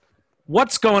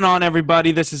What's going on,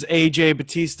 everybody? This is AJ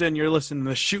Batista, and you're listening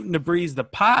to Shooting the Breeze, the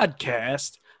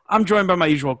podcast. I'm joined by my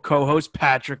usual co-host,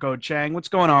 Patrick O'Chang. What's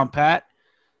going on, Pat?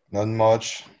 Nothing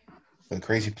much. Been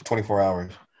crazy for 24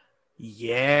 hours.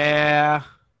 Yeah.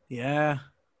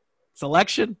 It's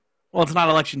election. Well, it's not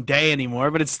election day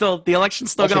anymore, but the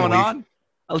election's still Election going week. on.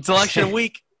 It's election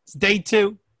week. It's day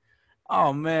 2.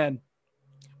 Oh, man.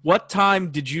 What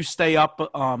time did you stay up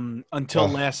until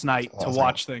last night to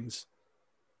watch things?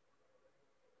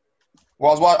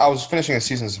 Well, I was finishing a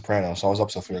season of Sopranos, so I was up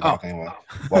till 3 o'clock anyway.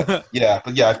 But yeah,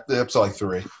 up to like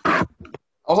 3. I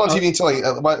was on TV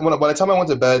until by the time I went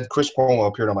to bed, Chris Cuomo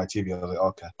appeared on my TV. I was like,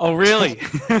 okay. Oh, really?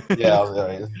 Yeah, I was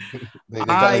like,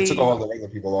 they took all the regular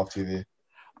people off TV.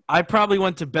 I probably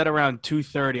went to bed around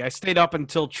 2:30. I stayed up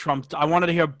until Trump. I wanted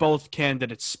to hear both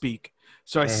candidates speak,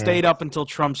 so I stayed up until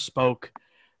Trump spoke.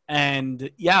 And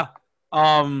yeah,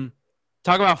 talk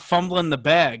about fumbling the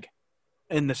bag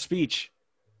in the speech.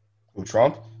 Who,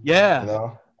 Trump? Yeah.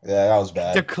 Yeah, that was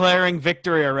bad. Declaring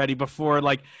victory already before,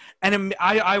 and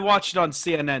I watched it on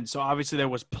CNN, so obviously there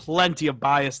was plenty of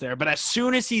bias there. But as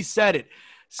soon as he said it,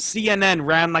 CNN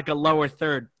ran like a lower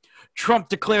third. Trump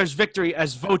declares victory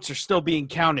as votes are still being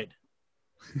counted.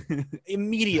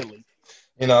 Immediately.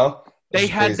 They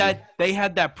had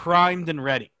that primed and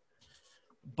ready.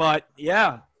 But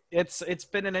yeah, it's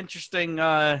been an interesting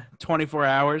 24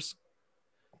 hours.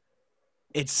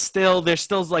 There's still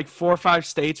like 4 or 5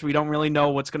 states we don't really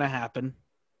know what's going to happen.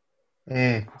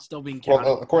 Still being counted.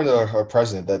 Well, according to our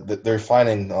president, that they're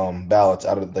finding ballots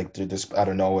out of they're just out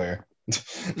of nowhere.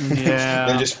 Yeah,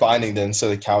 they're just finding them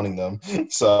instead of counting them.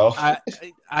 So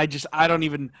I don't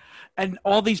even, and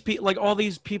all these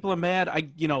people are mad.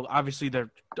 Obviously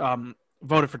they're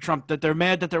voted for Trump. That they're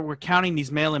mad that we're counting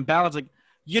these mail-in ballots. Like,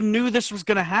 you knew this was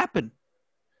going to happen.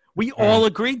 We all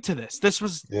agreed to this. This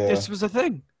was a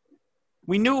thing.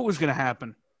 We knew it was going to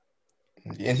happen.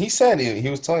 And he said he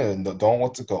was telling them,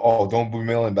 don't be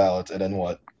mail-in ballots, and then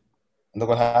what? And look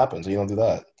what happens. You don't do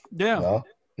that. Yeah.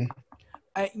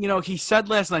 He said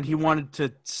last night he wanted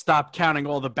to stop counting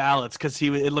all the ballots because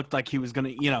it looked like he was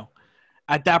going to,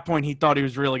 at that point he thought he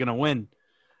was really going to win.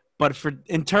 But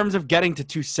in terms of getting to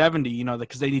 270,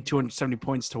 because they need 270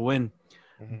 points to win,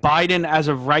 Biden as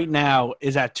of right now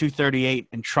is at 238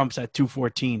 and Trump's at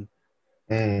 214.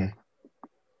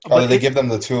 Did they give them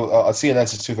the two?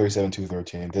 CNN's is 237,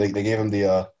 213. They gave them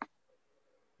the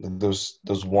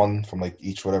those one from like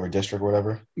each whatever district or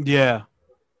whatever. Yeah.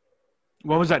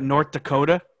 What was that? North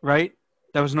Dakota, right?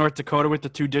 That was North Dakota with the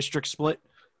 2 district split.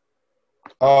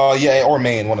 Yeah, or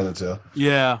Maine, one of the 2.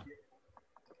 Yeah.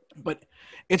 But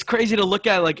it's crazy to look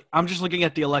at. Like, I'm just looking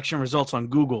at the election results on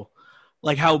Google,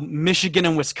 like how Michigan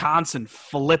and Wisconsin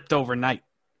flipped overnight.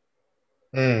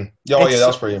 Yeah, that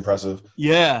was pretty impressive.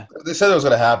 Yeah. They said it was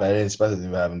going to happen. I didn't expect it to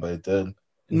happen, but it did.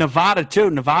 Nevada, too.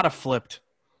 Nevada flipped.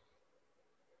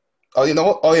 Oh, you know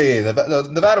what? Oh, yeah.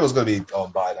 Nevada was going to be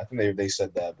Biden. I think they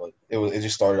said that, but it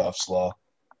just started off slow.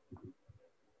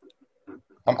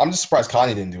 I'm just surprised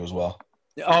Kanye didn't do as well.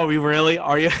 Oh, we really?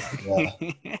 Are you?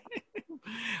 Yeah.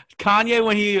 Kanye,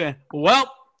 when he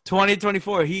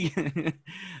 2024,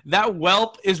 that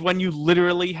whelp is when you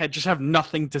literally just have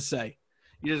nothing to say.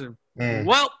 You just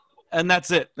and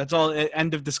that's it. That's all.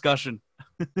 End of discussion.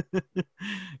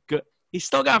 Good. He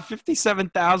still got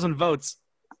 57,000 votes.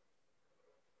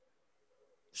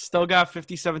 Still got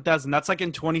 57,000. That's like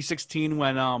in 2016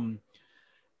 when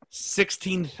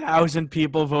 16,000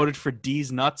 people voted for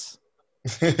D's nuts.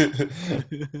 I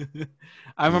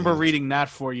remember reading that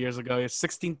 4 years ago.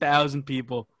 16,000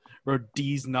 people wrote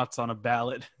D's nuts on a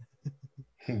ballot.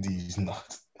 D's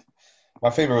nuts. My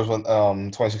favorite was when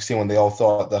 2016 when they all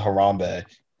thought the Harambe had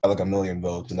like 1 million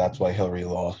votes, and that's why Hillary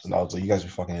lost. And I was like, you guys are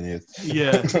fucking idiots.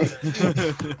 Yeah.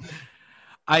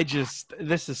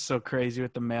 This is so crazy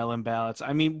with the mail-in ballots.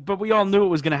 I mean, but we all knew it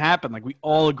was going to happen. Like, we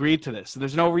all agreed to this. So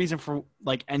there's no reason for,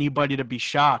 like, anybody to be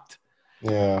shocked.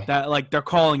 Yeah. That, like, they're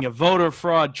calling it voter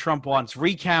fraud. Trump wants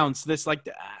recounts. This, like,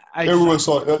 everyone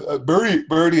saw Bernie.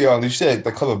 Did you see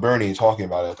the clip of Bernie talking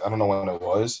about it? I don't know when it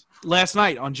was. Last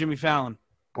night on Jimmy Fallon.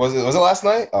 Was it last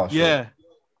night? Oh, shit. Yeah.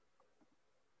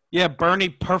 Yeah, Bernie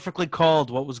perfectly called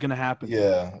what was going to happen.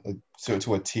 Yeah,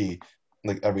 to a T,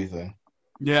 like everything.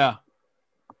 Yeah.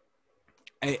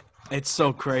 It's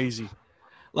so crazy.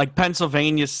 Like,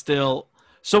 Pennsylvania's still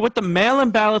 – so with the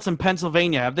mail-in ballots in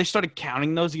Pennsylvania, have they started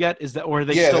counting those yet? Or are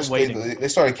they still waiting? They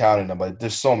started counting them, but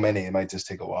there's so many, it might just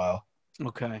take a while.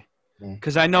 Okay.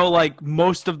 Because I know, like,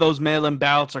 most of those mail-in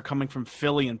ballots are coming from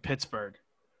Philly and Pittsburgh.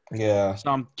 Yeah. So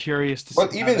I'm curious to see.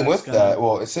 But even with that,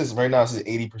 well, it says right now it says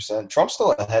 80%. Trump's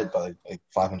still ahead by like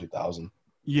 500,000.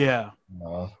 Yeah.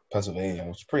 Pennsylvania. It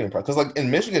was pretty impressive because like in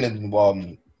Michigan and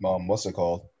what's it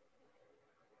called?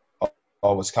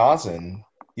 Wisconsin,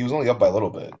 he was only up by a little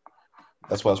bit.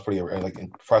 That's why it was pretty like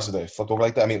impressive that he flipped over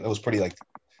like that. I mean, it was pretty like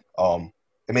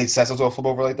it made sense to flip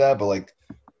over like that, but like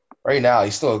right now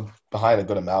he's still behind a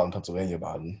good amount in Pennsylvania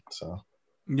Biden. So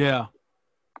Yeah.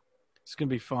 It's gonna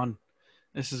be fun.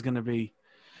 This is gonna be.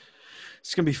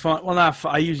 It's gonna be fun. Well, not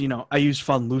fun. I use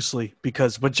fun loosely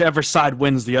because whichever side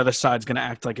wins, the other side's gonna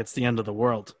act like it's the end of the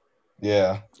world.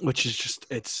 yeah, Which is just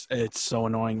it's so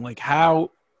annoying. Like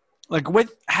how, like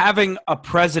with having a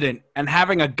president and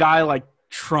having a guy like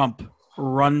Trump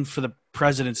run for the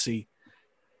presidency,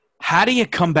 how do you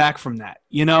come back from that?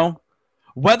 You know,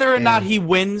 whether or not he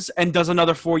wins and does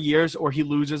another 4 years, or he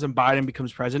loses and Biden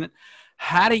becomes president,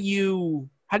 how do you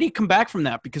come back from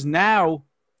that? Because now.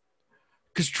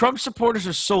 Because Trump supporters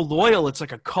are so loyal, it's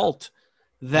like a cult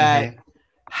that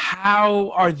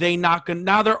how are they not going to –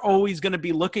 now they're always going to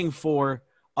be looking for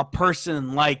a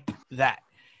person like that.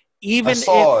 Even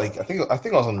I think I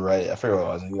was on Reddit. I forget what it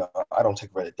was. You know, I don't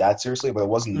take Reddit that seriously, but it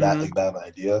wasn't that like bad of an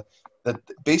idea. That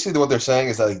basically what they're saying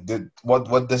is that like,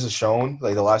 what this has shown,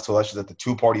 like the last two elections, that the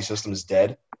two-party system is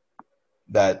dead.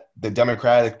 That the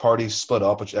Democratic Party split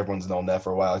up, which everyone's known that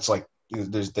for a while. It's like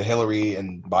there's the Hillary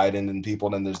and Biden and people,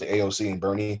 and then there's the AOC and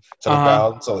Bernie to the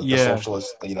crowd. So the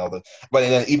socialists, you know,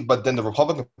 but then the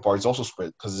Republican Party is also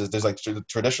split because there's like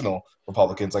traditional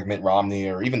Republicans like Mitt Romney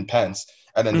or even Pence,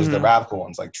 and then there's the radical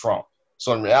ones like Trump.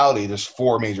 So in reality, there's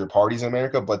four major parties in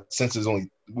America, but since we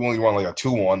only run like a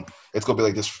 2-1, it's gonna be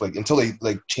like this like until they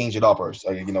like change it up or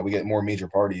you know we get more major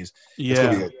parties. It's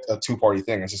gonna be a 2-party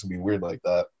thing. It's just gonna be weird like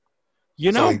that.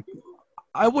 You know, like,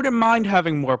 I wouldn't mind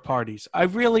having more parties. The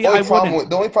only problem with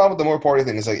the more party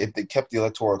thing is like if they kept the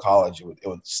electoral college,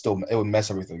 it would mess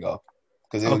everything up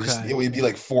because it would be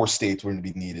like 4 states wouldn't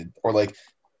be needed or like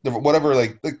whatever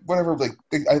I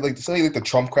like to say like the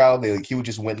Trump crowd he would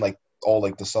just win like all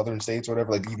like the southern states or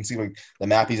whatever. Like you can see like the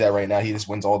map he's at right now, he just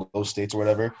wins all those states or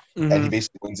whatever, and he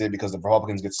basically wins it because the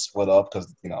Republicans get split up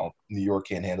because you know New York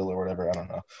can't handle it or whatever. I don't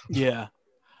know. Yeah.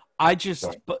 I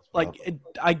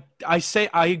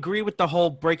agree with the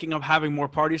whole breaking up having more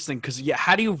parties thing because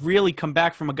how do you really come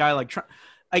back from a guy like Trump?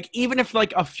 Like even if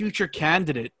like a future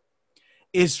candidate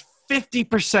is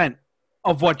 50%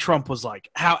 of what Trump was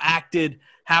like, how acted,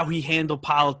 how he handled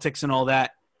politics and all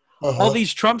that, all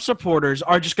these Trump supporters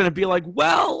are just going to be like,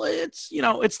 well, it's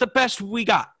the best we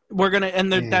got. We're gonna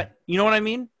that. You know what I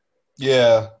mean?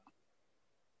 Yeah.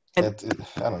 I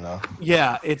don't know.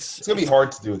 Yeah, it's gonna be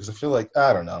hard to do because I feel like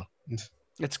I don't know.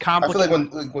 It's complicated. I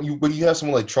feel like when you have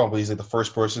someone like Trump, he's like the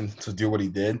first person to do what he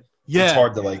did. Yeah, it's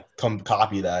hard to like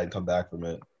copy that and come back from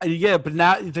it. Yeah, but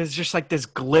now there's just like this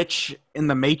glitch in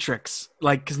the matrix,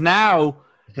 like because now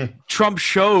Trump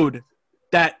showed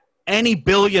that any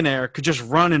billionaire could just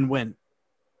run and win.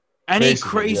 Any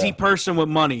crazy person with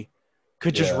money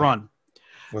could just run.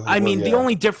 The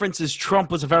only difference is Trump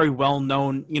was a very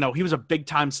well-known, he was a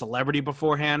big-time celebrity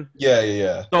beforehand.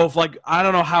 Yeah. So if I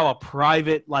don't know how a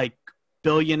private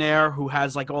billionaire who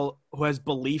has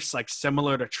beliefs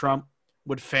similar to Trump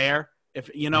would fare if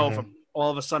all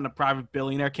of a sudden a private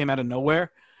billionaire came out of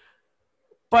nowhere.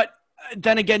 But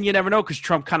then again, you never know because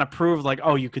Trump kind of proved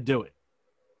you could do it.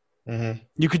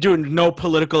 You could do it, no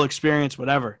political experience,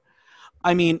 whatever.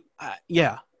 I mean,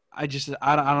 yeah. I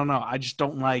don't know. I just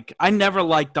don't I never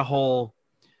liked the whole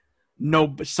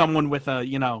someone with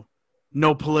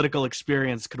no political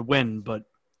experience could win, but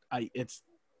it's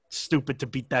stupid to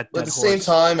beat that dead horse. At the same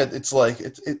time, it's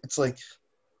like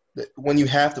when you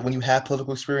have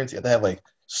political experience, you have to have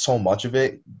so much of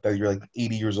it that you're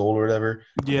 80 years old or whatever.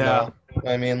 Yeah.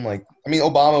 I mean,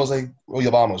 Obama was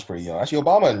Obama was pretty young. Actually,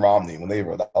 Obama and Romney, when they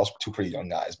were, that was two pretty young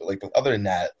guys. But other than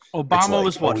that, Obama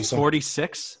was what,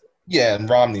 46? Yeah, and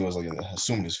Romney was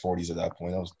assuming his 40s at that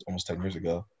point. That was almost 10 years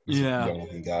ago. Yeah. Young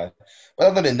looking guy. But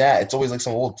other than that, it's always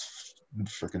some old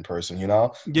freaking person,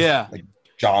 Yeah. Like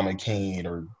John McCain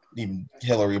or even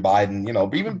Hillary Biden,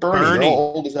 but even Bernie. They're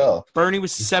all old as hell. Bernie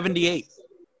was 78.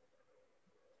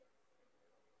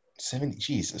 70,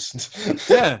 Jesus.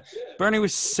 Yeah, Bernie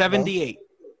was 78.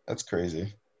 That's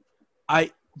crazy.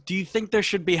 Do you think there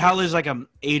should be there's an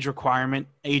age requirement,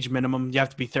 age minimum? You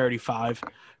have to be 35.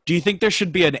 Do you think there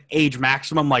should be an age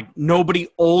maximum, nobody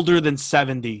older than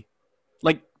 70,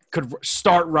 could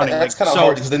start running? That's kind of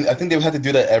hard because then I think they would have to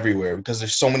do that everywhere because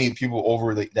there's so many people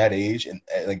over that age and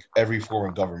every form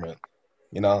of government.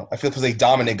 I feel because they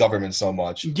dominate government so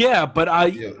much. Yeah, but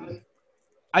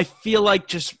I feel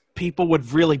just people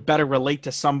would really better relate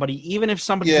to somebody, even if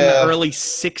somebody's in the early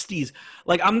 60s.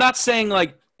 I'm not saying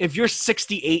if you're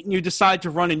 68 and you decide to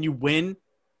run and you win,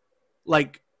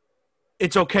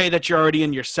 it's okay that you're already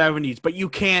in your 70s, but you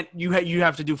can't. You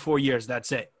have to do 4 years.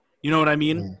 That's it. You know what I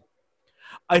mean?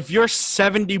 If you're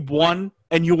 71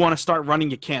 and you want to start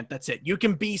running, you can't. That's it. You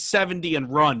can be 70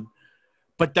 and run,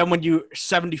 but then when you're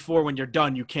 74, when you're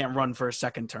done, you can't run for a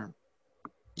second term.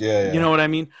 Yeah. You know what I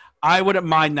mean? I wouldn't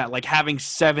mind that, like having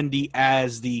 70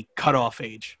 as the cutoff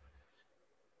age.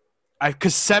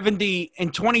 Because 70 in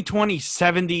 2020,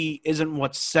 70 isn't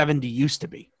what 70 used to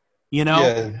be. You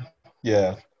know?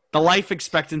 Yeah. The life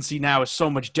expectancy now is so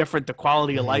much different. The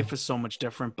quality of life is so much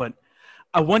different. But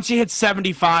once you hit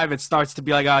 75, it starts to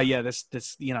be like, oh yeah, this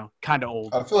kind of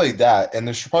old. I feel like that, and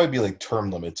there should probably be like term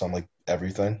limits on like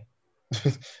everything.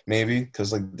 Maybe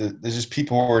because like there's just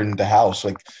people who are in the House.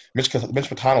 Like Mitch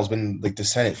McConnell's been like the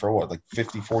Senate for what, like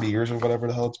 50, 40 years or whatever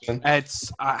the hell it's been. It's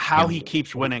how he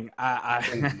keeps winning.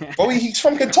 Well, he's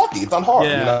from Kentucky. It's not hard,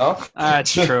 you know.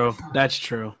 That's true. That's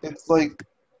true. It's like,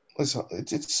 listen,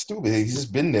 it's stupid. He's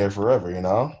just been there forever, you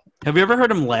know. Have you ever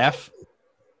heard him laugh?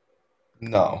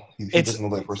 No, he doesn't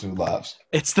look like a person who laughs.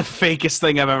 It's the fakest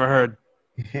thing I've ever heard.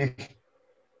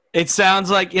 It sounds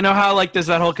like, you know how like there's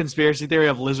that whole conspiracy theory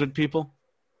of lizard people?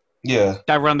 Yeah.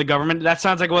 That run the government? That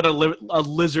sounds like what a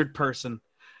lizard person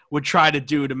would try to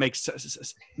do to make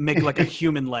like a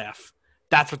human laugh.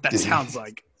 That's what that sounds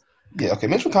like. Yeah, okay.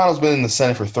 Mitch McConnell's been in the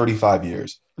Senate for 35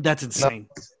 years. That's insane.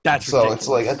 That's so ridiculous. It's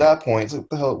like at that point, it's like, what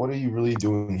the hell? What are you really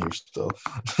doing here still?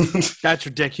 That's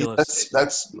ridiculous.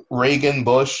 That's Reagan,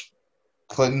 Bush,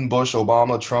 Clinton, Bush,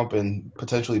 Obama, Trump, and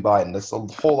potentially Biden. That's a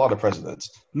whole lot of presidents.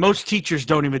 Most teachers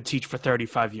don't even teach for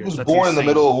 35 years. He was born in the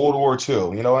middle of World War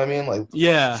II. You know what I mean? Like,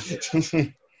 yeah.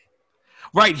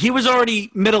 Right. He was already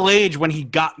middle-aged when he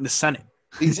got in the Senate.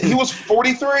 He was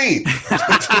 43.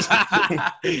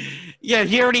 Yeah,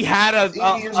 he already had a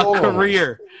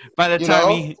career by the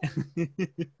time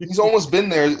he's almost been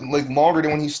there like longer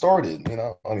than when he started. You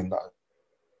know, I mean,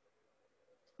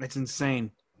 it's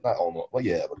insane. Not almost, well,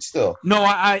 yeah, but still. No,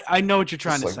 I know what you're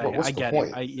trying to say. Bro, I get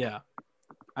it.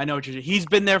 I know what you're. He's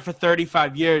been there for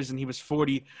 35 years, and he was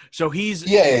 40. So he's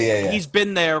He's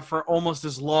been there for almost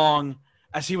as long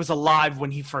as he was alive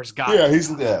when he first got.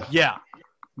 Yeah.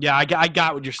 I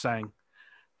got what you're saying,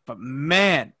 but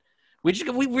man, we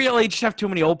really just have too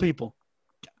many old people.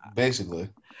 Basically,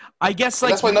 I guess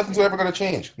that's why nothing's ever going to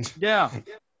change. Yeah.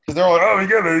 Because they're all like, oh, we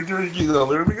gotta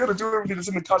do everything that's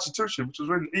in the Constitution, which was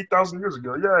written 8,000 years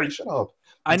ago. Yeah, you shut up.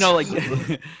 I know, like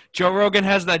Joe Rogan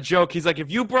has that joke. He's like,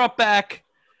 if you brought back,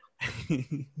 who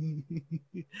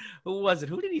was it?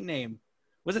 Who did he name?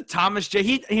 Was it Thomas J?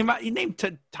 He named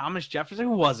Thomas Jefferson.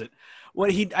 Who was it? I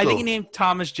think he named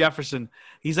Thomas Jefferson.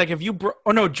 He's like, if you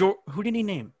who did he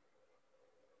name?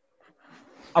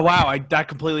 Oh wow, that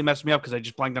completely messed me up because I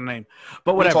just blanked on the name.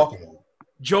 But whatever.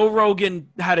 Joe Rogan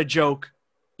had a joke.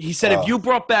 He said, if you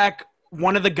brought back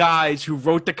one of the guys who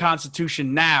wrote the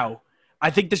Constitution now, I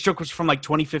think this joke was from like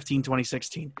 2015,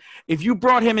 2016. If you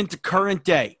brought him into current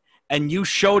day and you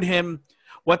showed him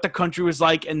what the country was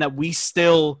like and that we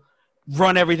still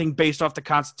run everything based off the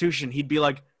Constitution, he'd be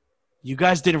like, you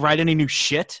guys didn't write any new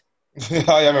shit?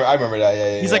 I remember that.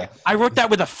 Yeah. He's like, I wrote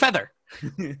that with a feather.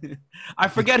 I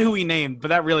forget who he named, but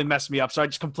that really messed me up. So I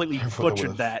just completely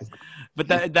butchered that. But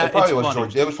that probably was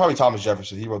George. It was probably Thomas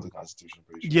Jefferson. He wrote the Constitution.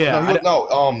 Pretty sure.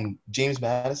 Yeah. James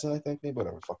Madison, I think. Maybe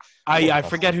whatever. Fuck. I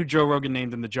forget who Joe Rogan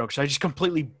named in the joke. So I just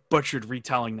completely butchered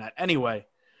retelling that. Anyway,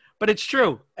 but it's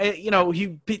true. They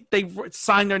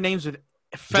signed their names with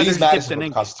feathers dipped in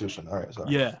ink. Constitution. All right.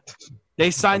 Sorry. Yeah.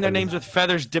 They signed their names with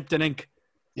feathers dipped in ink.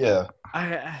 Yeah.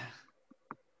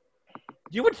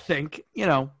 You would think,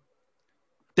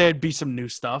 there'd be some new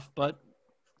stuff, but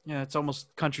yeah, it's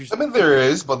almost countries. I mean, there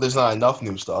is, but there's not enough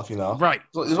new stuff, Right.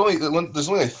 So there's only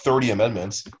like 30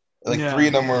 amendments. Like 3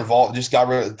 of them were involved. Just got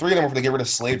rid. 3 of them were to get rid of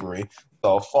slavery.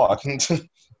 So fuck,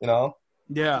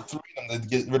 Yeah. 3 of them to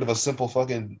get rid of a simple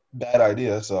fucking bad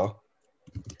idea. So.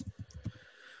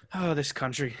 Oh, this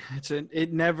country!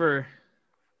 It never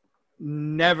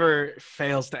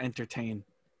fails to entertain.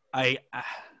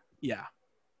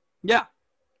 Yeah,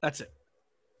 that's it.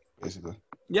 Basically.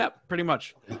 Yeah, pretty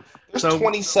much. There's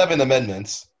 27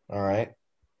 amendments. All right.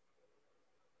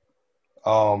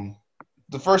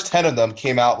 The first 10 of them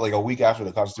came out like a week after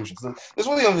the Constitution. So there's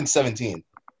only been 17.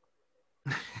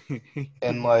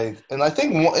 and I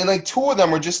think 2 of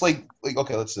them are just like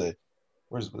okay, let's see.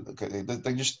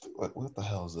 They just what the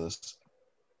hell is this?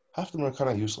 Half of them are kind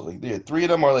of useless. Like, 3 of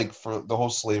them are like for the whole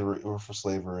slavery or for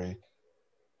slavery.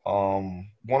 One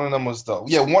of them was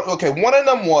one of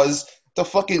them was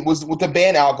to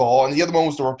ban alcohol, and the other one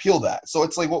was to repeal that. So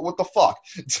it's like, what the fuck?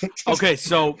 Okay,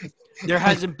 so there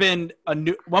hasn't been a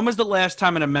new. When was the last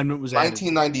time an amendment was added?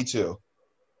 1992.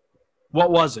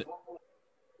 What was it?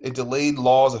 It delayed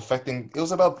laws affecting. It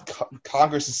was about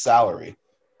Congress's salary.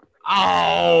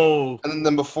 Oh. And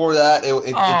then before that, it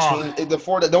Oh. changed.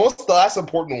 Before that, the last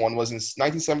important one was in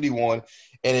 1971,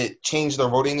 and it changed the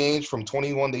voting age from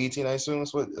 21 to 18. I assume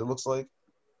that's what it looks like.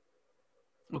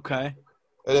 Okay.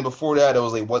 And then before that, it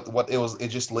was like what it was. It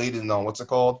just laid in on what's it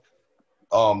called?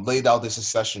 Laid out the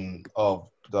succession of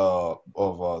to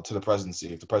the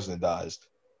presidency if the president dies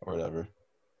or whatever.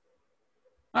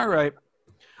 All right.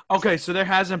 Okay, so there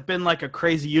hasn't been like a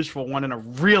crazy useful one in a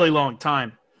really long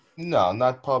time. No,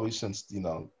 not probably since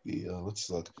the let's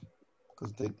look,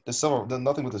 because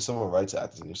nothing with the Civil Rights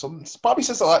Act is in here. So it's probably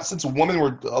since women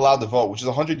were allowed to vote, which is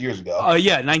 100 years ago.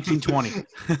 Yeah, 1920.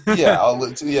 yeah,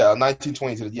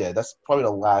 1920. Yeah, that's probably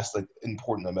the last like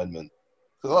important amendment.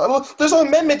 There's an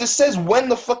amendment that says when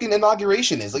the fucking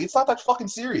inauguration is. Like, it's not that fucking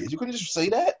serious. You couldn't just say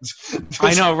that.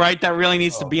 I know, right? That really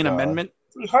needs to be an amendment.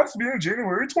 It has to be on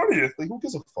January 20th. Like, who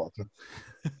gives a fuck?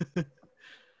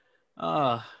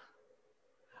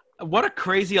 What a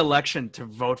crazy election to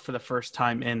vote for the first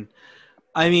time in.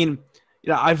 I mean,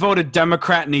 I voted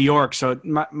Democrat in New York, so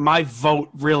my vote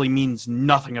really means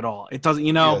nothing at all. It doesn't,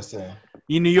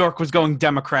 New York was going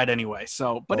Democrat anyway.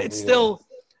 So, but it's still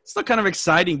kind of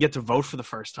exciting to get to vote for the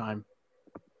first time.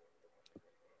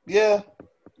 Yeah.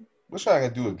 Wish I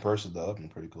could do it in person, though. That'd be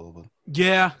pretty cool. But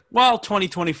yeah. Well,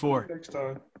 2024. Next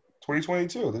time.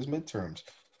 2022. There's midterms.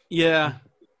 Yeah.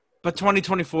 But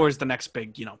 2024 is the next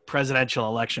big, presidential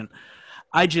election.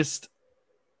 I just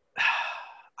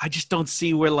don't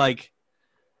see where, like,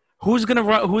 who's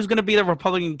gonna be the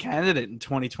Republican candidate in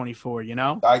 2024.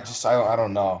 I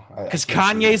don't know. Because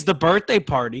Kanye's the birthday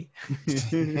party.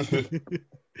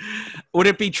 Would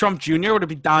it be Trump Jr.? Would it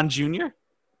be Don Jr.?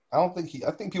 I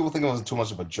think people think it was too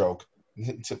much of a joke.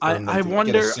 I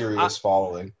wonder. Get a serious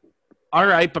following. All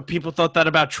right, but people thought that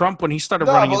about Trump when he started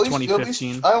running in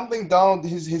 2015. I don't think Donald,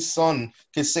 his son,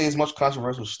 can say as much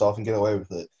controversial stuff and get away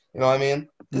with it. You know what I mean?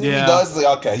 Yeah. If he does,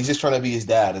 like, okay, he's just trying to be his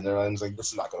dad, and everyone's like, this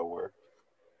is not going to work.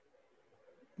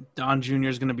 Don Jr.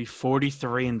 is going to be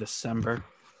 43 in December.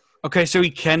 Okay, so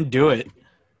he can do it.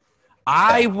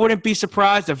 I wouldn't be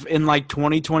surprised if in, like,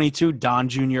 2022, Don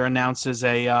Jr. announces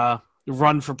a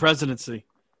run for presidency.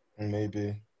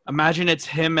 Maybe. Imagine it's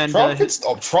him and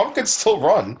Trump could still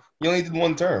run. He only did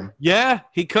one term. Yeah,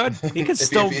 he could. He could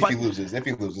still. If he loses.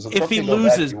 So if he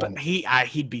loses, but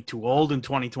he'd be too old in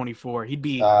 2024. He'd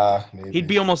be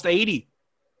almost 80.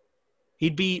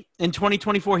 He'd be in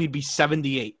 2024. He'd be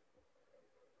 78.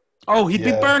 Oh, he'd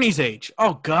be Bernie's age.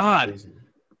 Oh God. Crazy.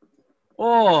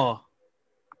 Oh,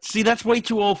 see, that's way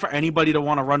too old for anybody to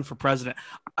want to run for president.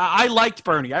 I liked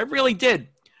Bernie. I really did.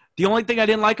 The only thing I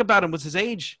didn't like about him was his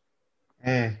age.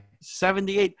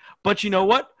 78. But you know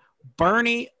what?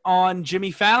 Bernie on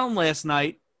Jimmy Fallon last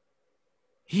night,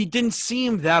 he didn't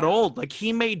seem that old. Like,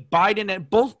 he made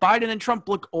both Biden and Trump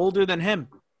look older than him.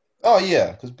 Oh,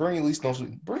 yeah, because Bernie at least knows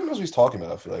what he's talking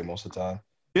about, I feel like, most of the time.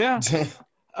 Yeah.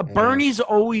 Bernie's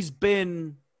always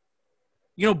been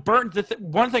 –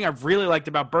 one thing I really liked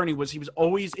about Bernie was he was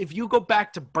always – if you go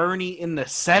back to Bernie in the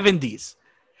 70s,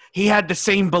 he had the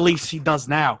same beliefs he does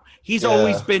now. He's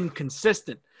always been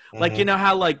consistent. Like, you know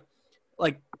how,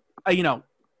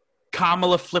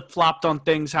 Kamala flip-flopped on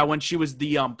things, how when she was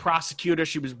the prosecutor,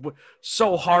 she was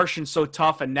so harsh and so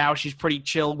tough, and now she's pretty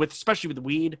chill, especially with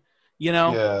weed,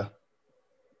 Yeah.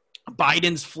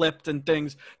 Biden's flipped and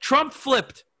things. Trump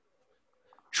flipped.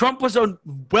 Trump was a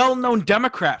well-known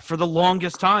Democrat for the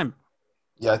longest time.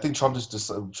 Yeah, I think Trump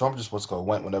just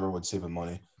went whenever it would save him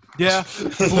money. Yeah,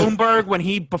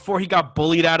 Bloomberg, before he got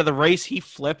bullied out of the race, he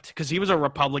flipped because he was a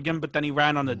Republican, but then he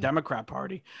ran on the Democrat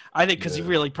Party. I think because he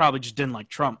really probably just didn't like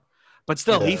Trump. But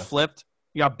still, he flipped.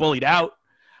 He got bullied out.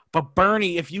 But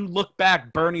Bernie, if you look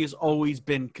back, Bernie has always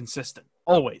been consistent.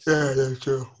 Always. Yeah, that's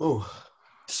true. Ooh.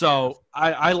 So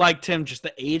I liked him, just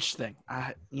the age thing.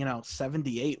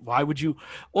 78. Why would you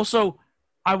 – also,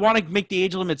 I want to make the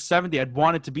age limit 70. I'd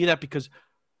want it to be that because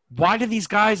why do these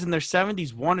guys in their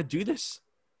 70s want to do this?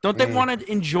 Don't they want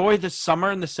to enjoy the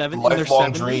summer in the 70s?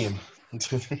 Lifelong dream.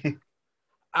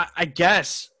 I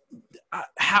guess.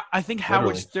 I think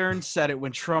Howard Stern said it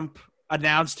when Trump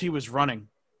announced he was running.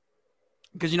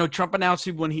 Because, Trump announced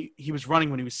when he was running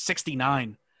when he was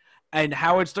 69. And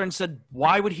Howard Stern said,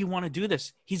 why would he want to do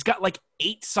this? He's got like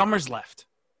 8 summers left.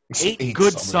 8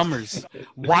 good summers.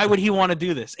 Why would he want to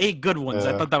do this? 8 good ones.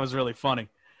 I thought that was really funny.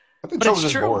 I think Trump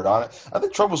was just bored on it. I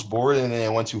think Trump was bored and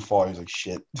then it went too far. He was like,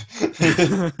 shit.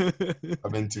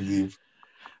 I'm in too deep.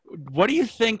 What do you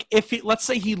think let's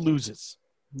say he loses,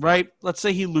 right? Let's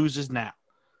say he loses now.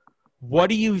 What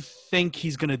do you think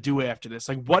he's gonna do after this?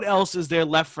 Like, what else is there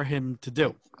left for him to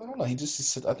do? I don't know. I think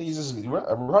he's just. We're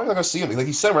probably not gonna see him. Like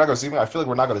he said, we're not gonna see him. I feel like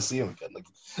we're not gonna see him again. Like,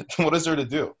 what is there to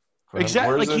do?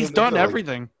 Exactly. Like he's done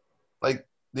everything. Like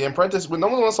The Apprentice. No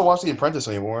one wants to watch The Apprentice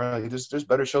anymore. Like, there's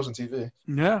better shows on TV.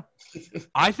 Yeah,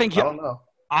 I think. I don't know.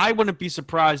 I wouldn't be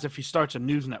surprised if he starts a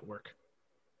news network.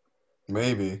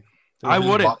 Maybe. I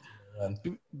wouldn't,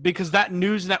 because that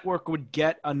news network would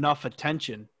get enough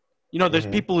attention. You know, there's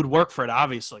people who'd work for it,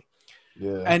 obviously.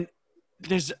 Yeah. And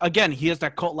he has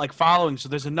that cult-like following, so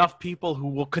there's enough people who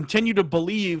will continue to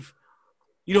believe.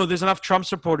 You know, there's enough Trump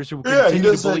supporters who will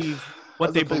continue to believe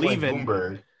what they believe in.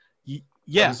 Bloomberg.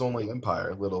 Yeah. His own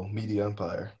empire, little media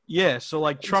empire. Yeah, so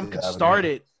like Trump could start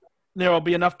it. There will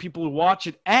be enough people who watch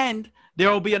it, and there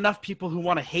will be enough people who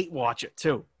want to hate watch it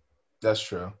too. That's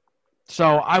true.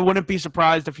 So I wouldn't be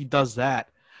surprised if he does that.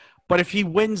 But if he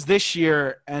wins this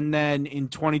year and then in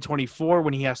 2024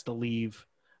 when he has to leave,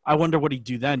 I wonder what he'd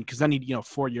do then, because then he'd,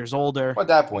 4 years older. At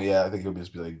that point, yeah, I think he'll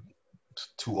just be like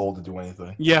too old to do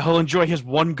anything. Yeah, he'll enjoy his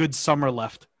one good summer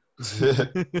left. A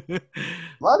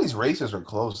lot of these races are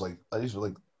close. Like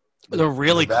they're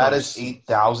really Nevada's close.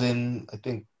 8,000. I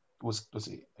think was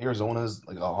Arizona's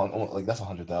like that's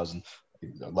 100,000,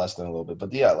 less than a little bit.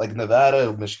 But yeah, like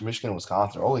Nevada, Michigan,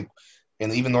 Wisconsin are all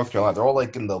and even North Carolina, they're all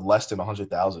like in the less than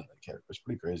 100,000. It's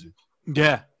pretty crazy.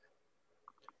 Yeah.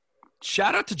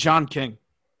 Shout out to John King.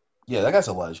 Yeah, that guy's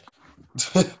a ledge.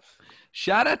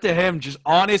 Shout out to him, just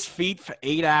on his feet for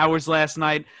 8 hours last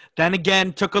night. Then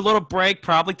again, took a little break,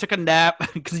 probably took a nap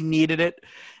because he needed it.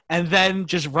 And then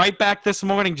just right back this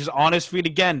morning, just on his feet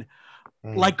again,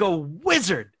 like a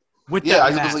wizard. I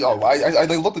was like,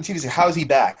 I looked at the TV and said, how is he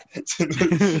back?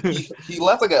 he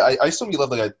left I assume he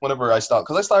left whenever I stopped.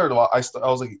 Because I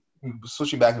was like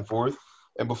switching back and forth.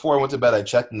 And before I went to bed, I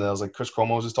checked, and I was like, Chris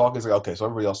Cuomo was just talking. He's like, okay, so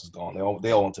everybody else is gone.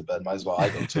 They all went to bed. Might as well I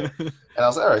go too. And I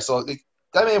was like, all right, so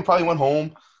that man probably went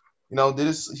home. He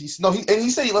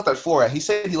said he left at 4. He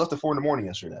said he left at 4 in the morning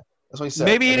yesterday. That's what he said.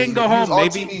 Maybe he didn't go home.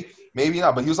 Maybe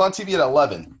not. But he was on TV at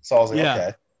 11. So I was like,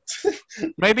 okay.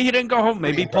 Maybe he didn't go home.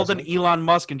 Maybe he pulled an Elon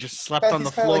Musk and just slept on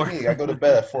the floor. Like me. I go to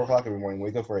bed at 4 o'clock every morning.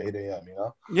 Wake up for 8 a.m.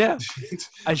 Yeah.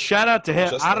 I shout out to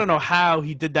him. I don't know how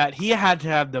he did that. He had to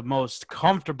have the most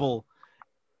comfortable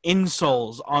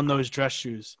insoles on those dress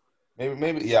shoes.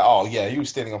 Maybe. Yeah. Oh, yeah. He was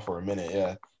standing up for a minute.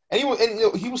 Yeah. And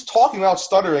he was talking without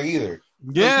stuttering either.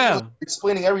 Yeah. He was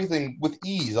explaining everything with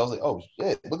ease. I was like, oh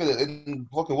shit! Look at it. And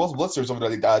fucking Will's Blitzers over there.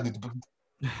 They died.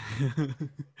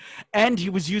 And he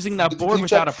was using that board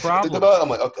without a problem. I'm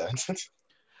like, okay.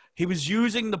 He was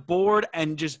using the board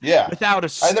and just without a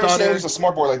stutter. I never seen him use a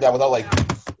smart board like that without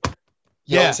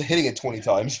just hitting it 20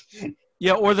 times.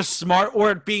 Yeah, or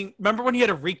it being. Remember when he had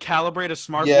to recalibrate a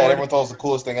smart board? Yeah, everyone thought it was the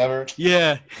coolest thing ever.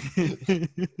 Yeah.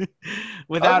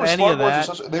 Without any of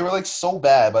that. They were so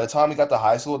bad. By the time we got to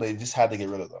high school, they just had to get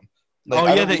rid of them.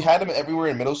 They had them everywhere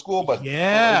in middle school, but between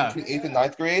 8th and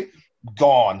 9th grade,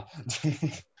 gone.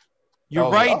 You're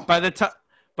right. Like, by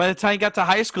the time you got to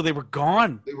high school, they were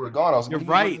gone. They were gone. I was like, you're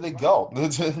right. Where did they go? They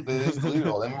just deleted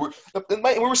all. And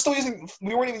we were still using.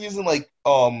 We weren't even using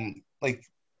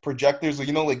projectors,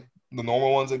 like the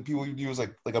normal ones that people use,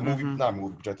 like a movie, not a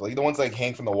movie projector, like the ones that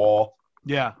hang from the wall.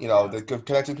 Yeah. The connected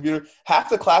to the computer. Half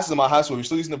the classes in my high school, we're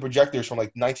still using the projectors from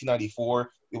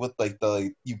 1994. With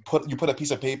you put a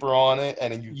piece of paper on it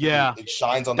and then it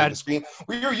shines on the screen.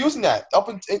 We were using that up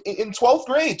in 12th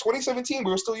grade, 2017.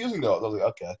 We were still using those. I was like,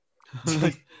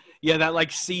 okay. Yeah,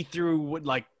 that see-through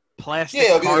plastic.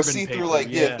 Yeah, it'll be a see-through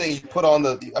thing you put on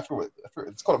the. I forget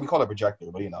it's called. We call it a projector,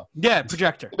 but Yeah,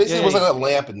 projector. It basically was like a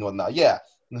lamp and whatnot. Yeah.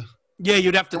 Yeah,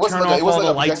 you'd have to turn off all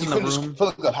the lights in the room. You couldn't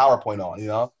just put a PowerPoint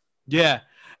on, Yeah,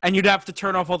 and you'd have to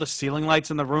turn off all the ceiling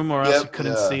lights in the room, or else you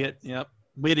couldn't see it. Yep,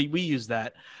 we use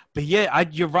that. But yeah,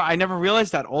 you're right. I never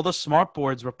realized that all the smart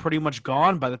boards were pretty much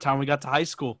gone by the time we got to high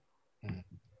school.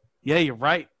 Yeah, you're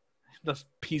right. Those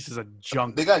pieces of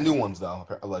junk. They got new ones though,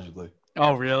 allegedly.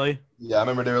 Oh, really? Yeah, I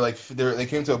remember they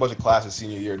came to a bunch of classes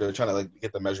senior year. They were trying to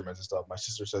get the measurements and stuff. My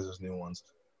sister says there's new ones.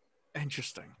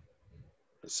 Interesting.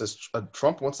 It says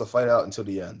Trump wants to fight out until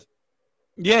the end.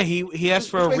 Yeah, he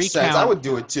asked for a recount. Sense. I would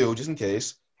do it too, just in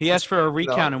case. He asked for a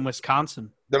recount in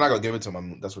Wisconsin. They're not gonna give it to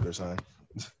him. That's what they're saying.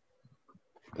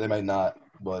 They might not,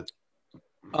 but.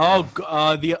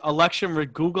 The election.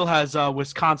 Google has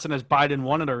Wisconsin as Biden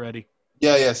won it already.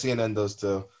 Yeah, CNN does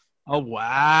too. Oh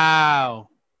wow.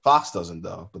 Fox doesn't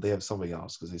though, but they have something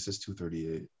else because it says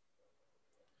 238.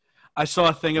 I saw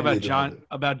a thing about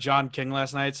John King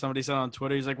last night. Somebody said on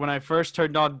Twitter, he's like, when I first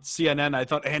turned on CNN, I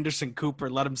thought Anderson Cooper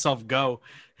let himself go.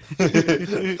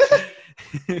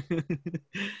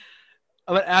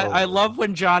 I love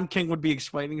when John King would be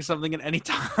explaining something, and any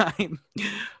time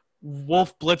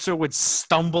Wolf Blitzer would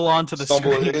stumble onto the screen.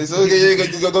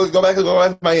 Go back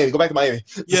to Miami. Go back to Miami.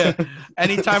 Yeah.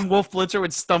 Anytime Wolf Blitzer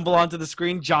would stumble onto the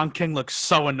screen, John King looked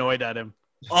so annoyed at him.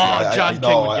 Oh, John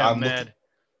King would get mad.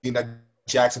 Looking at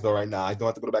Jacksonville right now. I don't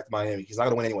have to go back to Miami. He's not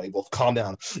going to win anyway. Wolf, calm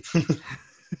down.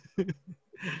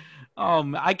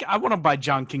 I want to buy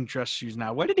John King dress shoes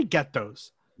now. Where did he get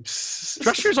those?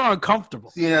 Dress shoes are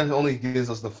uncomfortable. CNN only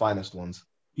gives us the finest ones.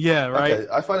 Yeah, right. Okay,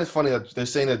 I find it funny that they're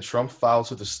saying that Trump filed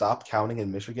to stop counting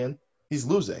in Michigan. He's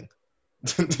losing.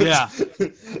 Yeah.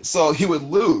 So he would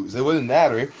lose. It wouldn't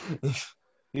matter.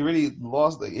 He really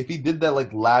lost. If he did that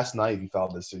like last night, he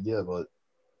filed this suit. Yeah, but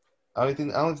I don't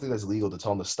think that's legal to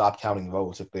tell them to stop counting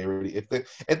votes if they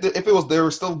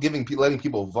were still letting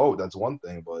people vote. That's one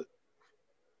thing, but.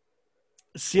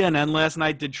 CNN last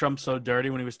night did Trump so dirty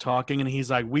when he was talking, and he's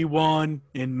like, "We won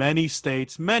in many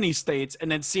states," and then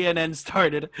CNN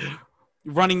started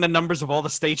running the numbers of all the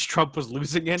states Trump was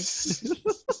losing in.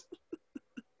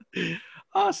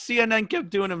 CNN kept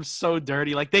doing him so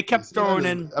dirty. Like they kept throwing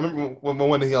in. I remember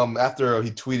when he after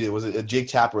he tweeted, was it Jake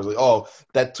Tapper was like, "Oh,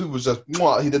 that tweet was just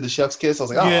he did the chef's kiss." I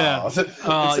was like, "Oh,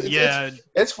 yeah."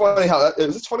 It's funny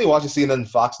it's funny watching CNN and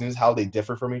Fox News how they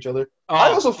differ from each other. I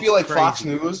also feel like crazy. Fox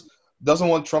News doesn't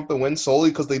want Trump to win solely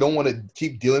because they don't want to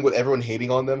keep dealing with everyone hating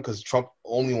on them because Trump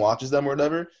only watches them or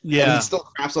whatever. Yeah. And he still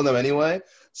craps on them anyway.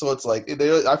 So it's like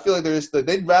I feel like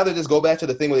they'd rather just go back to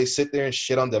the thing where they sit there and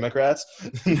shit on Democrats.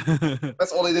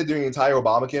 That's all they did during the entire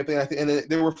Obama campaign. I think, and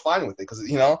they were fine with it because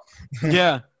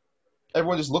Yeah.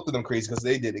 Everyone just looked at them crazy because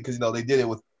they did it because they did it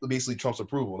with basically Trump's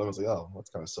approval. And everyone's like, oh,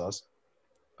 that's kind of sus.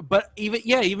 But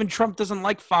even Trump doesn't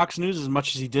like Fox News as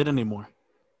much as he did anymore.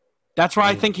 That's why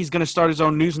I think he's going to start his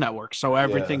own news network, so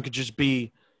everything could just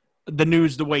be the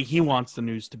news the way he wants the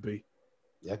news to be.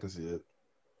 Yeah, I can see it.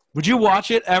 Would you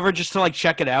watch it ever just to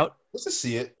check it out? Just to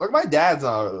see it. Like my dad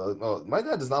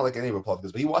does not like any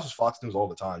Republicans, but he watches Fox News all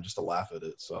the time just to laugh at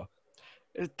it. So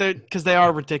because they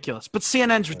are ridiculous, but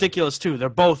CNN's ridiculous too. They're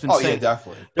both insane. Oh yeah,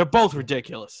 definitely. They're both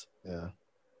ridiculous. Yeah.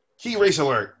 Key race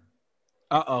alert.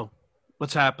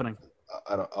 What's happening?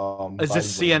 I don't. Is Biden's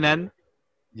this CNN? Winning.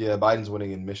 Yeah, Biden's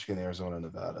winning in Michigan, Arizona, and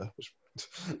Nevada,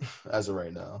 as of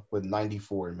right now, with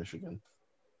 94 in Michigan.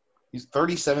 He's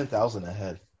 37,000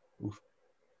 ahead. Oof.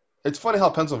 It's funny how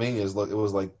Pennsylvania is. It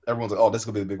was like everyone's like, "Oh, this is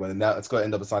gonna be the big one," and now it's gonna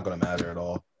end up. It's not gonna matter at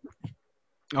all.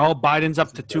 Oh, Biden's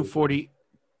up to 240.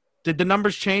 Did the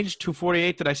numbers change?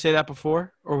 248? Did I say that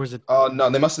before, or was it? Oh no,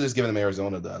 they must have just given him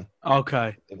Arizona then.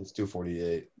 Okay. If it's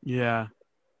 248. Yeah.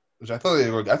 Which I thought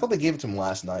they gave it to him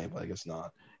last night, but I guess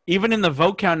not. Even in the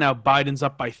vote count now, Biden's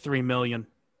up by 3 million.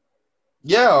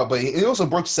 Yeah, but he also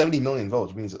broke 70 million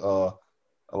votes, which means a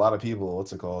lot of people.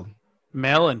 What's it called?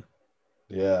 Mail-in.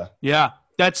 Yeah. Yeah.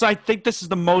 I think this is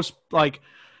the most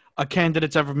a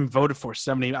candidate's ever been voted for.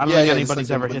 70. I don't think anybody's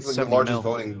ever hit 70 the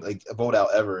largest vote out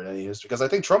ever in any history. Because I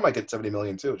think Trump might get 70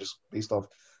 million too, just based off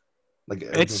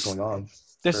everything going on.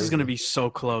 This is going to be so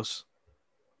close.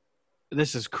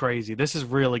 This is crazy. This is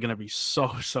really going to be so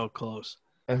close.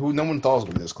 And no one thought it was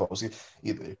going to be this close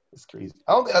either. It's crazy.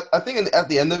 I think at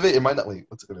the end of it might not. Wait,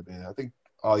 what's it going to be? I think.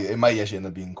 Oh yeah, it might actually end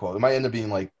up being close. It might end up being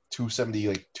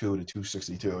 272 to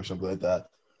 262 or something like that,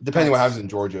 depending on what happens in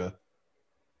Georgia.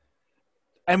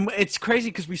 And it's crazy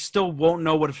because we still won't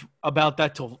know about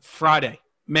that till Friday,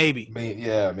 maybe.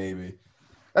 Maybe.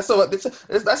 That's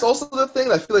also the thing.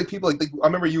 I feel like people I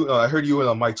remember you. I heard you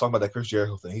and Mike talking about that Chris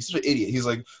Jericho thing. He's such an idiot. He's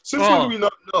like, since when do we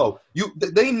not know?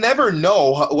 They never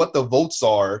know what the votes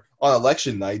are on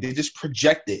election night. They just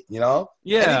project it. Yeah.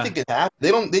 Anything can happen. They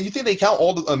don't. You think they count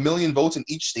a million votes in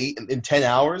each state in 10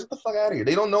 hours? Get the fuck out of here.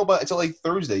 They don't know about it until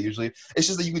Thursday. Usually, it's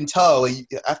just that you can tell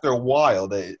after a while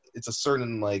that it's a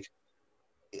certain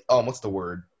what's the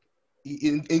word?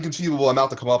 Inconceivable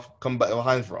amount to come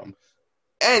behind from.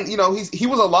 And he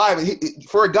was alive.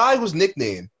 For a guy whose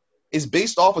nickname is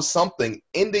based off of something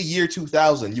in the year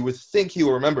 2000, you would think he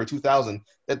will remember 2000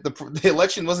 that the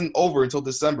election wasn't over until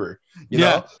December. You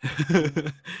know?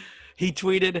 He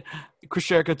tweeted. Chris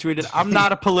Jericho tweeted, "I'm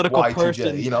not a political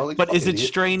person, but is it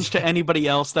strange to anybody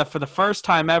else that for the first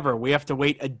time ever we have to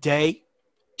wait a day,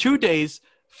 2 days,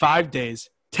 5 days,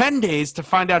 10 days to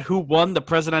find out who won the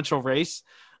presidential race?"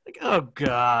 Oh,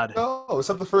 God. No, it's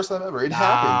not the first time ever. It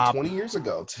happened 20 years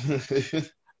ago.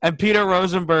 And Peter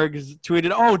Rosenberg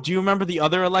tweeted, "Oh, do you remember the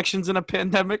other elections in a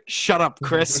pandemic?" Shut up,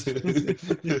 Chris.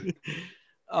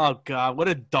 Oh, God. What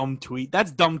a dumb tweet.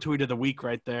 That's dumb tweet of the week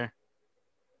right there.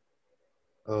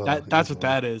 That's what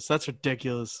that is. That's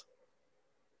ridiculous.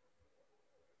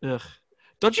 Ugh.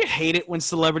 Don't you hate it when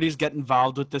celebrities get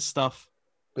involved with this stuff?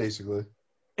 Basically.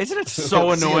 Isn't it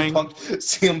so annoying?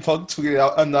 CM Punk tweeted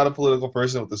out, "I'm not a political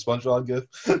person" with the SpongeBob gif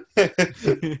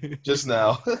just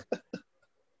now.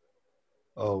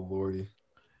 Oh lordy.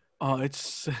 Oh,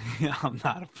 I'm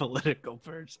not a political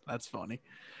person. That's funny.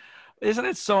 Isn't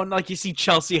it so like you see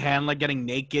Chelsea Handler getting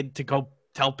naked to go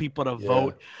tell people to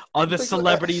vote? Other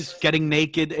celebrities getting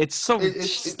naked. It's so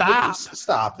stop.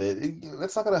 Stop it.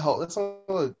 That's not gonna help. That's not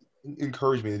gonna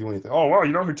encourage me to do anything. Oh wow,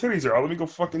 you know her titties are out. Let me go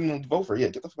fucking vote for her. Yeah,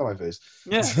 get the fuck out of my face.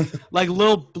 Yeah, like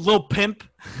little pimp,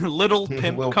 little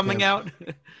pimp coming out.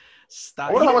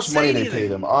 Stop. I wonder how much money they paid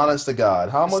him. Honest to God,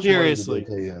 how much money did they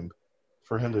pay him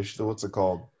for him to what's it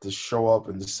called to show up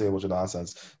and just say a bunch of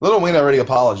nonsense? Lil Wayne already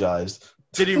apologized.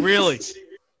 Did he really?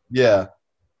 Yeah.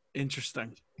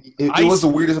 Interesting. It was the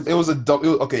weirdest. It was a dumb.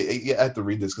 Okay, I have to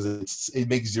read this because it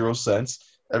makes zero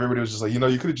sense. Everybody was just like, you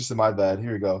could have just said my bad.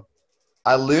 Here we go.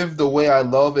 I live the way I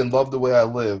love and love the way I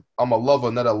live. I'm a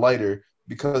lover, not a lighter,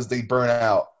 because they burn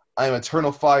out. I am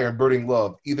eternal fire and burning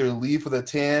love. Either leave with a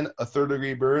tan, a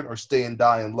third-degree burn, or stay and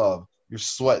die in love. You're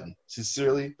sweating.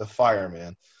 Sincerely, the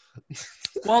fireman.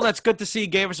 Well, that's good to see. He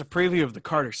gave us a preview of the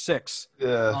Carter 6.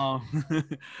 Yeah.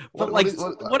 But what is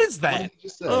that? What did you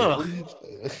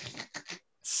say?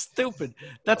 Stupid.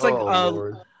 That's like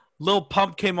Lil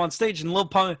Pump came on stage and Lil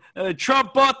Pump,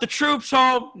 Trump brought the troops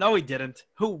home. No, he didn't.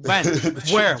 Who? When?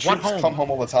 Where? What home? Come home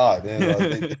all the time.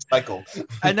 They cycle.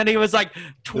 And then he was like,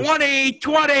 20,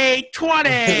 20, 20.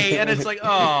 And it's like,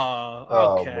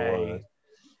 oh, okay. Boy.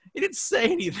 He didn't say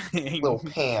anything. Little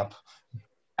pamp.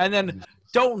 And then,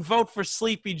 don't vote for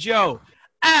Sleepy Joe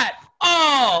at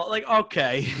all. Like,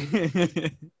 okay.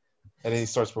 And then he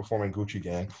starts performing Gucci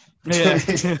Gang. Yeah.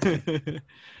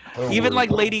 Even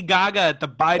like Lady Gaga at the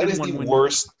Biden that is one. The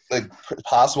worst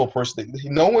possible person.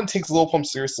 No one takes Lil Pump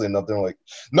seriously enough. They're like,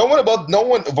 no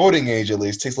one voting age at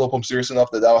least takes Lil Pump seriously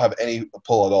enough that will have any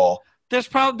pull at all.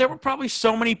 There were probably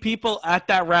so many people at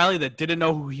that rally that didn't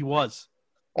know who he was.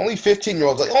 Only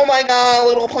 15-year-olds like, oh my God,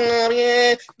 Lil Pump,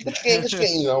 yeah,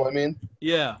 you know what I mean?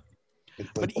 Yeah.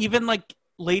 But even like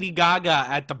Lady Gaga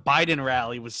at the Biden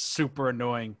rally was super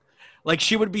annoying. Like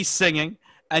she would be singing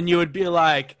and you would be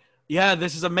like, yeah,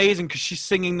 this is amazing because she's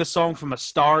singing the song from A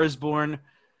Star Is Born.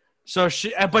 So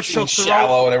but she'll throw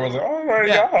shallow and everyone's like, oh my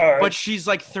God. But she's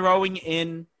like throwing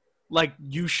in like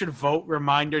you should vote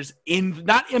reminders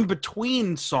not in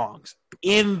between songs,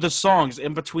 in the songs,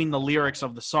 in between the lyrics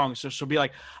of the song. So she'll be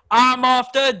like, I'm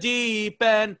off the deep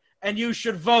end and you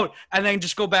should vote, and then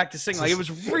just go back to singing. Like it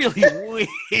was really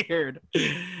weird.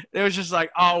 It was just like,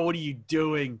 oh, what are you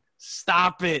doing?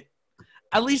 Stop it.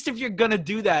 At least if you're gonna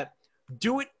do that,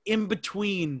 do it in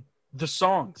between the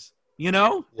songs,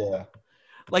 Yeah.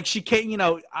 Like she can't,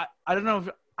 I don't know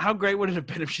how great would it have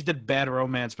been if she did Bad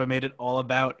Romance but made it all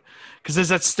about, because there's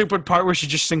that stupid part where she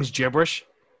just sings gibberish.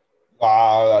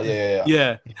 Wow,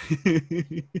 yeah.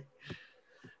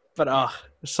 But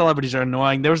celebrities are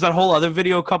annoying. There was that whole other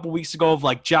video a couple weeks ago of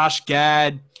like Josh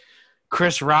Gad,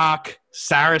 Chris Rock,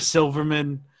 Sarah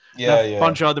Silverman, a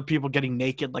bunch of other people getting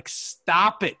naked. Like,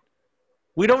 stop it.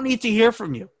 We don't need to hear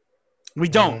from you. We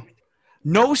don't.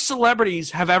 No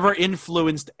celebrities have ever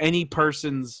influenced any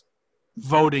person's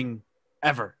voting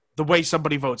ever, the way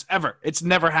somebody votes, ever. It's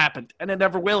never happened, and it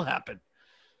never will happen.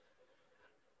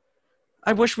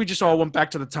 I wish we just all went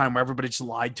back to the time where everybody just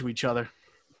lied to each other.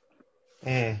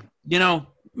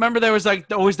 Remember there was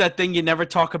like always that thing you never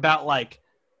talk about, like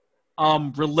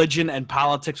religion and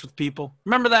politics with people.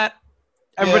 Remember that?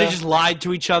 Everybody just lied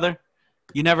to each other.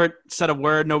 You never said a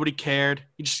word. Nobody cared.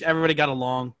 Everybody got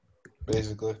along.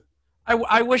 Basically.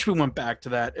 I wish we went back to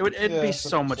that. It'd be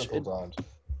so much.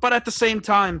 But at the same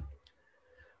time,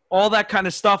 all that kind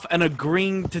of stuff and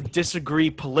agreeing to disagree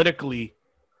politically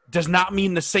does not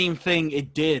mean the same thing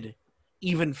it did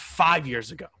even 5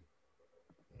 years ago.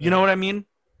 You know what I mean?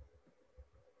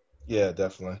 Yeah,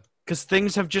 definitely. Because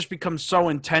things have just become so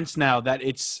intense now that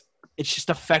it's just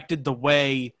affected the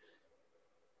way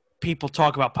people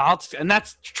talk about politics. And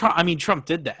that's Trump. I mean, Trump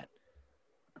did that.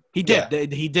 He did. Yeah.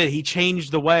 He did. He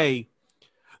changed the way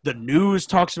the news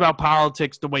talks about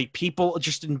politics, the way people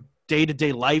just in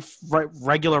day-to-day life,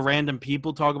 regular random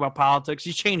people talk about politics.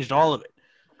 He changed all of it.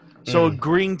 So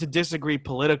agreeing to disagree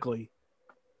politically,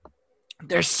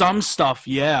 there's some stuff,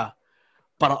 yeah,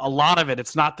 but a lot of it,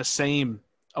 it's not the same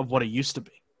of what it used to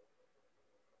be.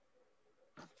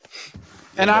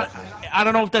 And I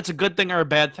don't know if that's a good thing or a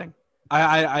bad thing.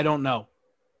 I don't know.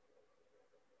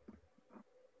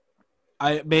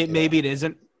 Maybe it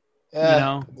isn't.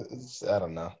 Yeah, I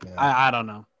don't know. Yeah. I don't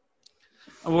know.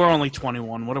 We're only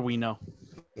 21. What do we know?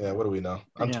 Yeah, what do we know?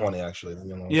 I'm 20, actually.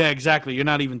 Yeah, exactly. You're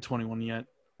not even 21 yet.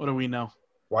 What do we know?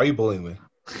 Why are you bullying me?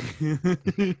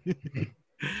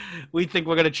 We think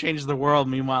we're gonna change the world.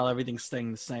 Meanwhile, everything's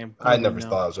staying the same. I never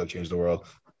thought I was gonna change the world.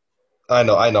 I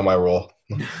know my role.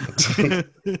 I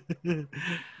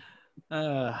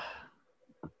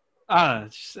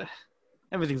don't know.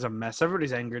 Everything's a mess.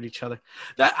 Everybody's angry at each other.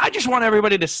 I just want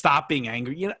everybody to stop being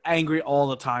angry. Angry all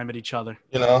the time at each other.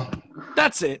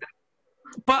 That's it.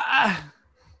 But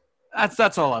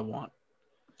that's all I want.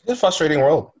 It's a frustrating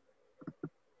world.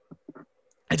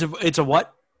 It's a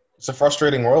what? It's a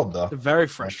frustrating world, though. It's a very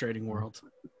frustrating world.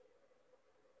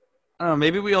 I don't know.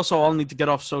 Maybe we also all need to get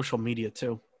off social media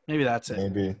too. Maybe that's it.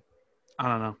 Maybe. I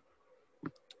don't know.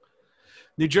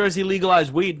 New Jersey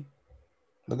legalized weed.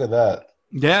 Look at that.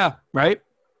 Yeah, right?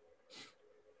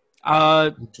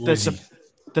 The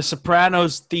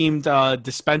Sopranos themed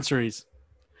dispensaries.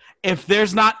 If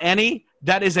there's not any,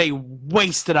 that is a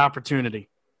wasted opportunity.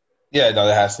 Yeah, no,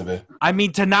 there has to be. I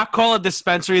mean, to not call a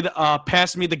dispensary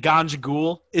pass me the ganja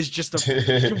ghoul is just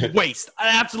a waste. An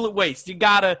absolute waste. You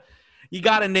gotta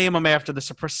name them after the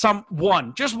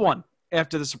Sopranos. Just one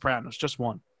after the Sopranos. Just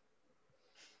one.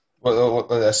 Well,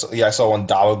 yeah, I saw one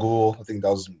Dalagul. I think that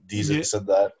was Deezer that said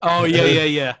that. Oh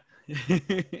yeah.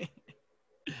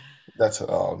 That's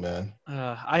man.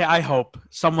 I hope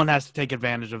someone has to take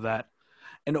advantage of that.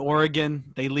 In Oregon,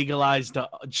 they legalized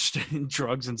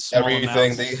drugs and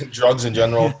everything. Drugs in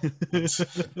general.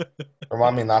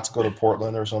 Remind me not to go to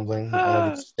Portland or something. I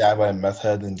get stabbed by a meth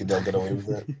head and they'll get away with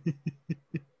it.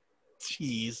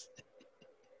 Jeez,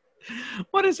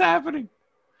 what is happening?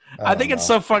 I think it's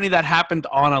so funny that happened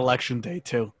on election day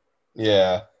too.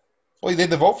 Yeah, well, they had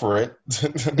to vote for it.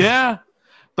 Yeah,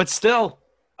 but still,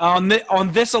 on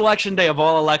this election day of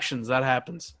all elections, that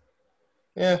happens.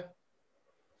 Yeah.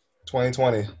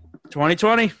 2020. But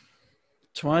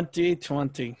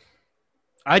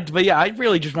I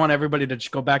really just want everybody to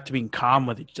just go back to being calm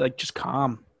with it, like just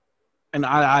calm. And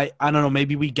I don't know,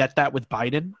 maybe we get that with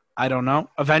Biden. I don't know.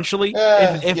 Eventually,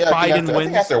 if Biden wins, I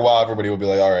think after a while, everybody will be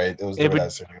like, "All right,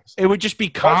 it would just be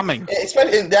calming." It's been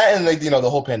in that, and the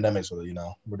whole pandemic. So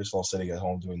we're just all sitting at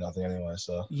home doing nothing anyway.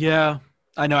 So yeah,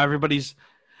 I know everybody's.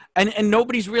 And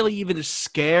nobody's really even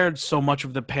scared so much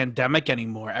of the pandemic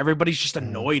anymore. Everybody's just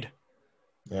annoyed.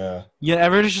 Yeah. Yeah,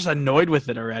 everybody's just annoyed with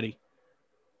it already.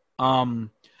 But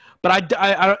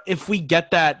I if we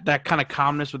get that kind of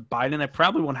calmness with Biden, it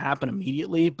probably won't happen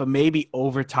immediately, but maybe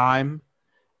over time,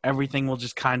 everything will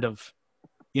just kind of,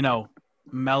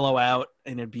 mellow out,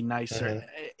 and it'd be nicer. Mm-hmm.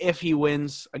 If he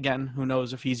wins, again, who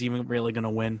knows if he's even really going to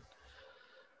win.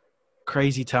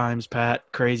 Crazy times, Pat.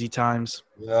 Crazy times.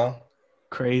 Yeah.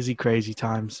 Crazy, crazy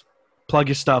times. Plug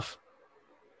your stuff.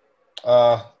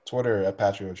 Twitter at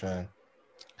Patriot Chan.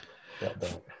 Yeah,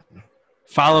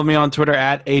 follow me on Twitter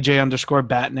at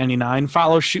AJ_Batten99.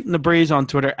 Follow Shooting the Breeze on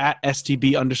Twitter at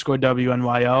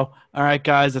STB_WNYO. All right,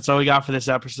 guys, that's all we got for this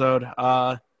episode.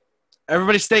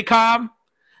 Everybody stay calm.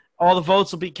 All the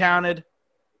votes will be counted.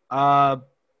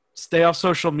 Stay off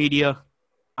social media.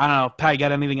 I don't know. Pat, you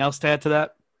got anything else to add to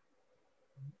that?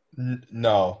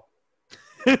 No.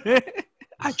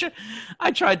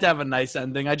 I tried to have a nice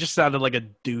ending. I just sounded like a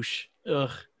douche.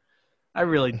 Ugh. I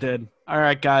really did. All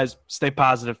right, guys. Stay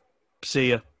positive. See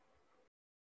ya.